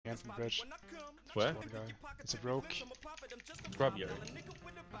again from the bridge. Where? One guy. It's a broke. Grab you.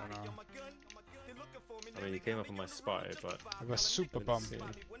 I don't know. I mean, he came up on my spy, but It was super bum.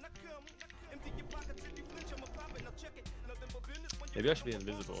 maybe I should be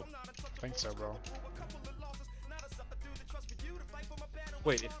invisible. I think so, bro.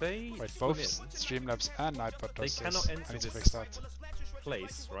 Wait, if they Wait, swim both in, Streamlabs and Nightbot they does cannot this. enter I need to this fix that.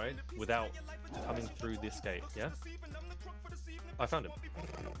 place, right, without coming through this gate, yeah? I found him.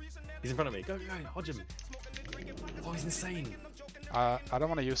 He's in front of me. Go, go, go, hodge him. Oh, he's insane. I don't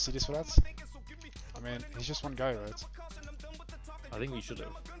want to use CDs for that. I mean, he's just one guy, right? I think we should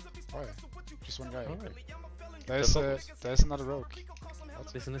have. Why? Just one guy. Alright. There's another rogue.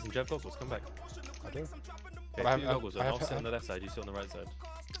 What? Listen, listen, Jeff Goggles, come back. I do. Okay, I put your have- goggles on. I have- I'll sit on the left side, you sit on the right side.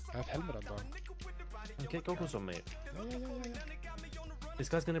 I have helmet on, though. Get goggles on, mate. Yeah. This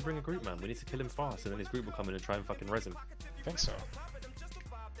guy's gonna bring a group, man. We need to kill him fast, and then his group will come in and try and fucking res him. I think so.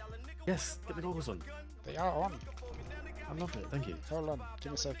 Yes, get the goggles on. They are on. I love it, thank you. Hold on.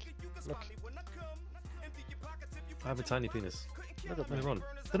 Give me a sec. Look. I have a tiny penis. Look at No, me. they're on.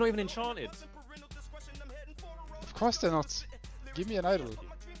 They're not even enchanted. Of course they're not. Give me an idol.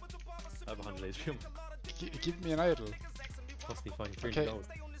 I have 100 HP. Give me an idol. Cost me fucking 300 Okay. gold.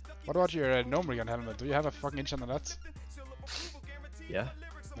 What about your gnome gun helmet? Do you have a fucking enchant on that? Yeah?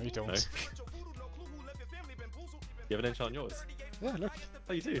 No, you don't. No. You have an enchant on yours? Yeah, look.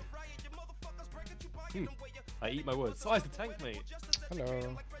 Oh, you do? I eat my words. Oh, it's the tank, mate. Hello.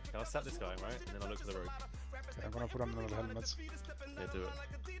 Okay, I'll sap this guy, right? And then I'll look for the rogue. Okay, I'm gonna put on another helmet. Yeah, do it.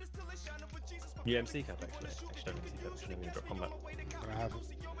 You MC cap, actually. Actually, don't MC cap. Shouldn't even drop combat. I'm gonna have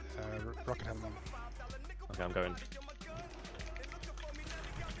rocket helmet. Okay, I'm going.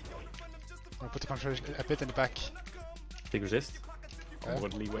 I'm gonna put the concentration a bit in the back. Big resist. Yeah.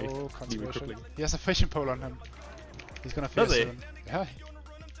 What leeway? Oh, Leeway concentration. crippling. He has a fishing pole on him. He's gonna fear Does he? soon. Yeah.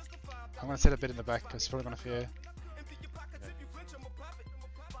 I'm gonna set a bit in the back because he's probably gonna fear.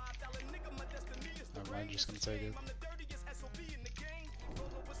 Never mind, just gonna take it.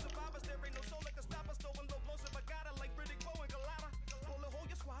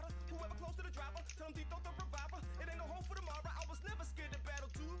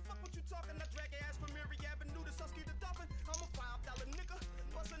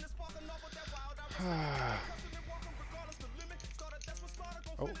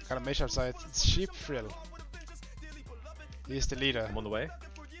 Oh, got a mage outside. It's Sheep Frill. He is the leader. I'm on the way.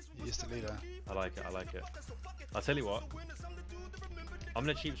 He is the leader. I like it, I like it. I'll tell you what. I'm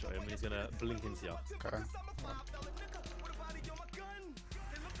gonna cheap shot him and he's gonna blink into you. Okay.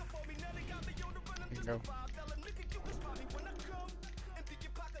 You can go.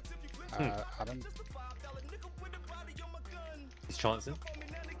 I don't. He's chancing.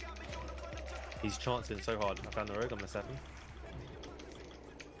 He's chancing so hard. I found the rogue, I'm gonna sap him.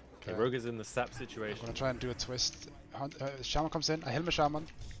 Okay, rogue is in the sap I'm situation. gonna try and do a twist. Shaman comes in. I helmet Shaman.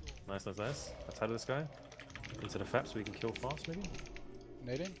 Nice, nice, nice. Let's head this guy into the FAP so we can kill fast, maybe?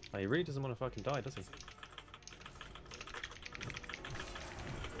 Nading. Oh, he really doesn't want to fucking die, does he?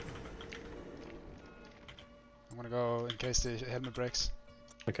 I'm gonna go in case the helmet breaks.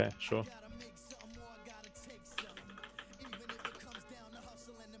 Okay, sure.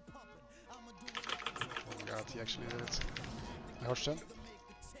 Oh my god, he actually did it. I watched him.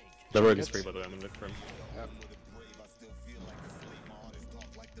 The rogue is free, by the way. I'm gonna look for him. Yep.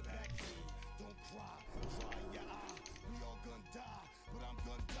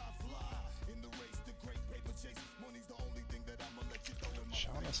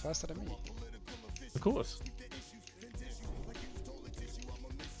 Shaman is faster than me. Of course.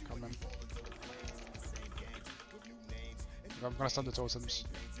 Come in. I'm gonna stun the totems.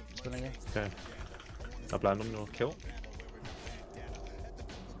 Spinning you. Okay. I'll blind on your kill.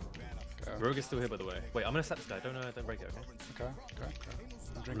 Okay. Rogue is still here, by the way. Wait, I'm gonna set this guy. Don't break it, okay? Okay.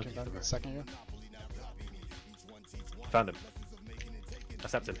 I'm drinking looking for that. it. Second you. Found him. I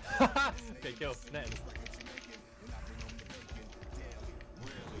sapped him. Okay, kill. Net him.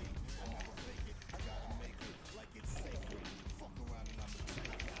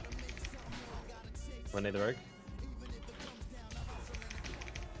 Run near the rogue.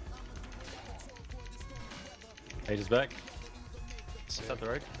 Age is back. Sap the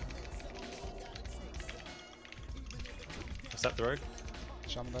rogue. Sap the rogue.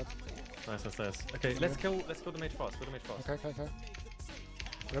 Shaman dead. Nice, nice, nice. Okay, let's kill the mage fast. Kill the mage fast. Okay.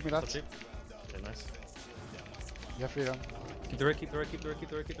 Grab me Stop that. cheap. Okay, nice. You have freedom. Keep the rogue, keep the rogue, keep the rogue, keep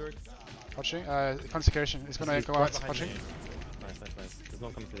the rogue, keep the rogue. Watching. Consecration. It's gonna He's go right out. behind Watching. me. Nice, nice, nice. There's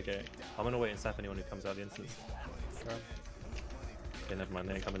not coming through the gate. I'm gonna wait and sap anyone who comes out of the instance. Okay. Okay, never mind.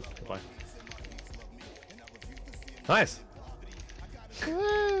 They ain't coming. Goodbye. Nice!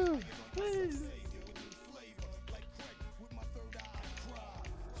 Woo!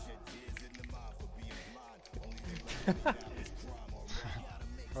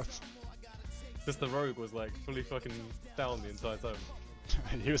 What? Just the rogue was like fully fucking down the entire time.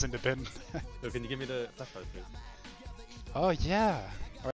 He was in the bin. So can you give me the flashlight, please? Oh yeah,